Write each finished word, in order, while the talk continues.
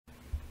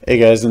Hey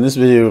guys, in this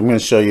video I'm going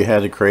to show you how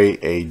to create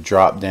a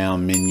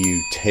drop-down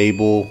menu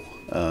table.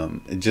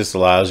 It just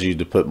allows you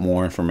to put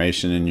more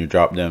information in your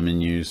drop-down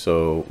menu.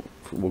 So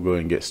we'll go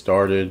ahead and get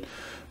started.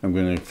 I'm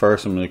going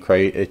to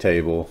create a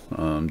table,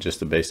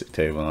 just a basic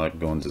table. I like to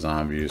go in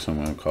design view, so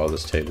I'm going to call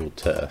this table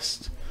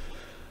test.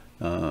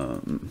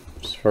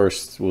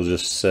 First we'll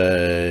just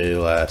say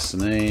last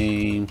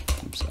name.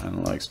 Oops, I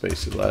don't like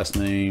spaces. Last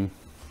name.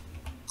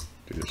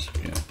 Do this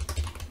again.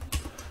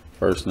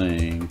 First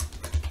name.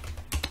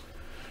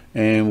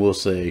 And we'll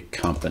say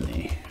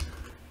company,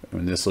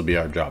 and this will be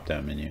our drop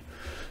down menu.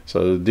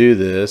 So to do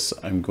this,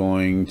 I'm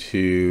going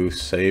to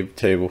save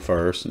table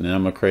first, and then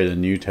I'm going to create a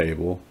new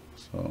table.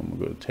 So I'm going to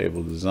go to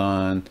table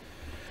design,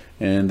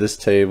 and this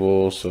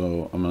table,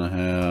 so I'm going to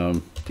have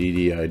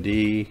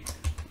DDID,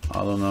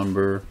 auto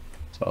number.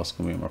 It's also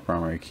going to be my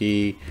primary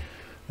key,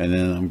 and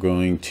then I'm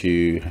going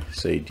to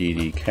say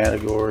DD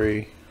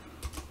category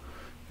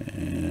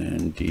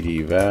and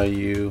DD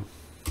value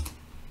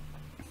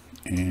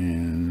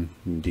and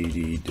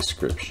DD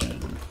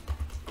description.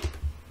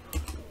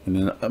 And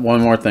then one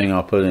more thing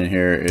I'll put in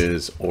here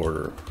is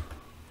order,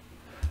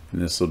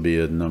 and this will be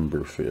a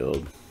number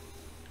field,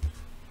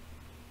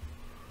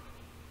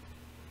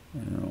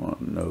 and I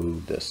want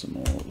no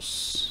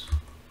decimals.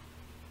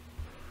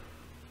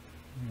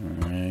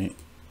 All right,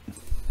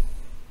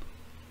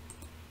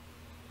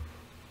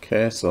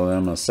 okay, so then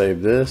I'm going to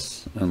save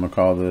this, and I'm going to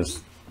call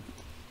this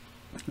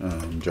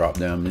drop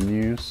down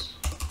menus.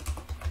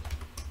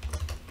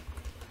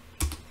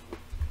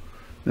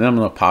 Then I'm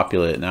going to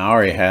populate. Now I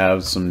already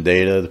have some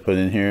data to put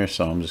in here,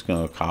 so I'm just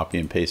going to copy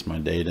and paste my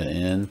data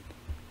in.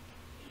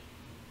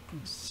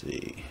 Let's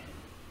see.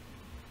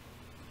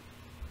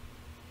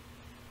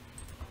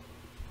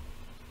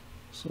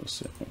 So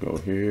let's go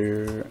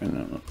here, and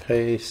I'm going to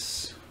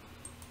paste.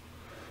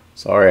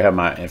 So I already have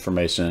my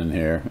information in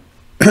here.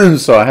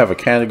 So I have a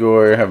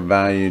category, I have a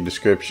value,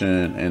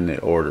 description, and the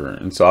order.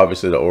 And so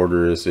obviously the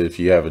order is if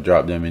you have a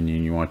drop down menu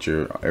and you want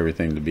your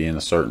everything to be in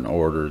a certain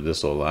order,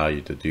 this will allow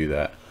you to do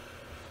that.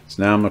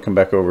 So now I'm going to come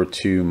back over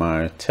to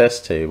my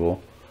test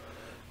table,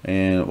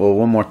 and well,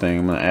 one more thing,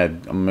 I'm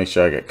going to make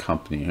sure I get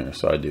company here.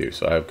 So I do.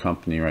 So I have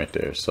company right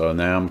there. So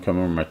now I'm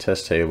coming over to my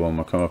test table. I'm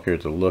going to come up here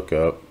to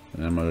lookup,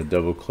 and I'm going to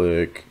double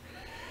click,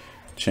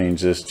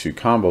 change this to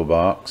combo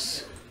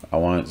box. I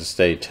want it to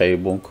stay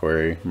table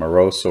query. My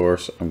row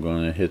source, I'm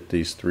going to hit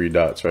these three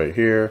dots right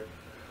here,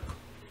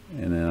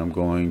 and then I'm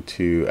going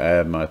to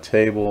add my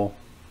table.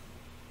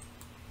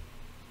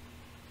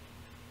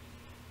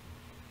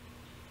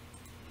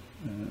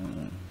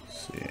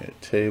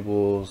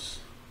 Tables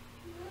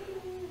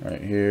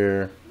right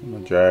here. I'm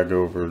gonna drag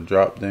over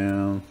drop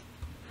down.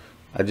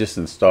 I just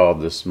installed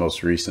this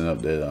most recent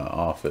update on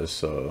Office,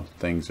 so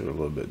things are a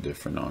little bit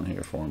different on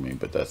here for me,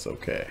 but that's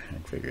okay. I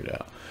figured it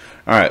out.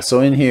 All right,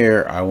 so in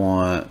here I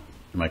want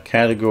my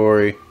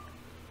category,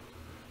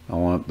 I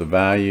want the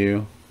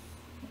value,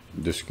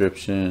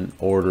 description,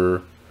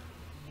 order,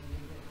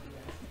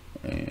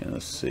 and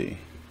let's see.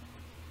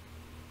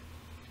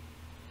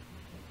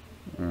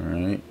 All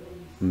right.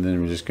 And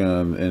then we're just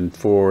going to, and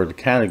for the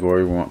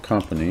category, we want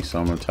company. So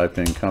I'm going to type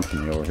in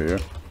company over here.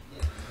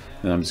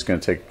 And I'm just going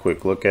to take a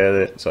quick look at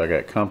it. So I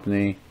got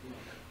company.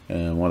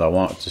 And what I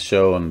want to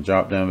show on the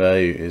drop down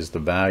value is the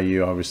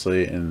value,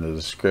 obviously, and the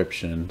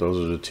description. Those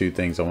are the two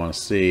things I want to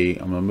see.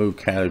 I'm going to move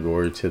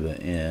category to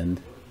the end.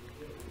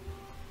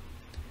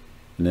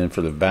 And then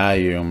for the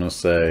value, I'm going to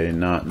say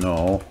not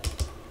null.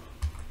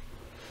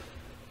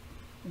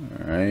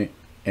 All right.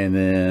 And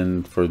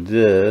then for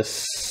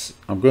this,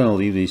 I'm going to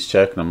leave these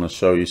checked, and I'm going to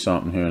show you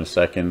something here in a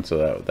second so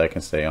that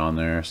can stay on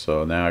there.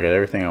 So now I got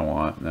everything I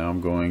want. Now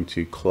I'm going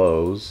to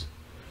close.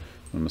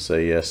 I'm going to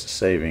say yes to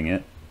saving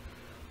it.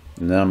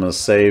 And then I'm going to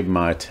save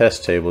my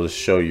test table to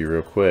show you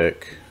real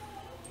quick.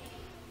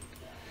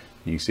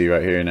 You can see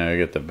right here now you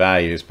get the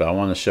values, but I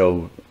want to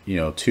show, you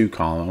know, two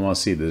columns. I want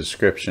to see the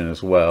description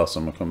as well. So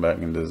I'm going to come back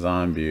in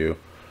design view,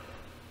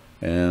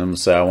 and I'm going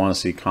to say I want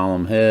to see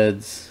column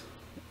heads.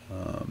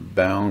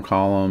 Bound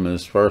column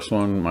is first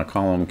one. My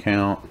column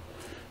count,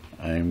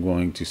 I'm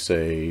going to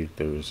say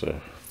there's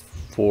a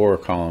 4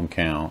 column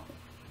count,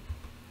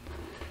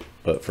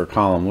 but for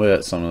column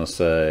widths I'm going to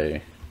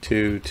say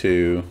 2,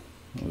 2,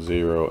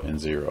 0, and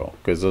 0,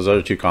 because those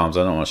other two columns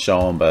I don't want to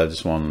show them, but I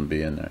just want them to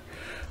be in there.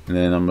 And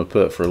then I'm going to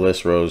put for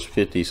list rows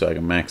 50, so I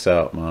can max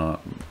out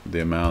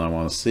the amount I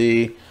want to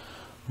see.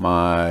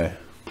 My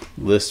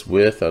list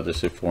width, I'll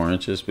just say 4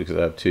 inches because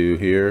I have 2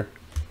 here.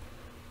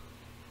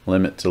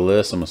 Limit to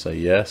list, I'm going to say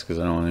yes because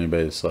I don't want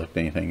anybody to select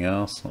anything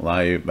else.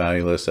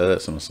 Value list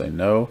edits, I'm going to say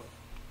no.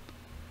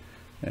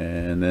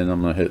 And then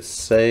I'm going to hit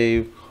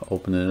save,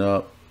 open it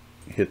up,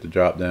 hit the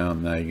drop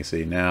down. Now you can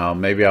see, now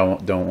maybe I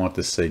don't want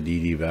this to say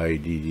DD value,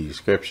 DD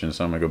description,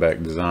 so I'm going to go back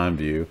to design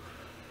view,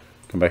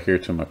 come back here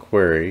to my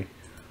query,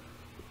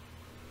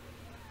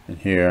 and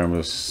here I'm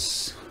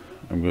just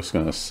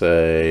going to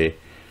say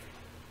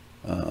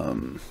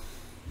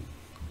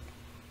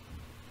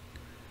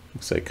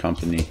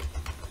company,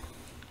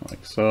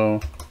 like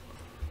so.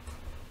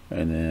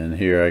 And then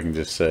here I can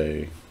just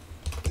say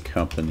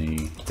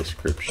company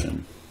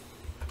description.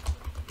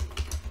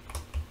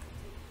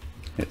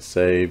 Hit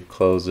save,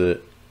 close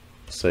it,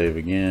 save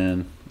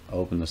again,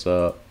 open this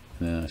up,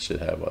 and then I should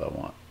have what I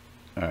want.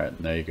 All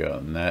right, there you go.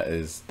 And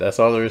that's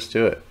all there is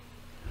to it.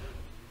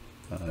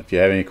 If you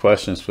have any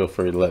questions, feel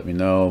free to let me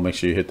know. Make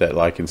sure you hit that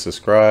like and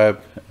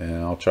subscribe, and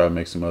I'll try to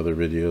make some other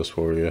videos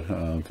for you.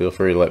 Feel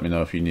free to let me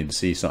know if you need to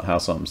see how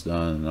something's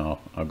done, and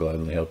I'll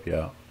gladly help you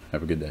out.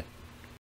 Have a good day.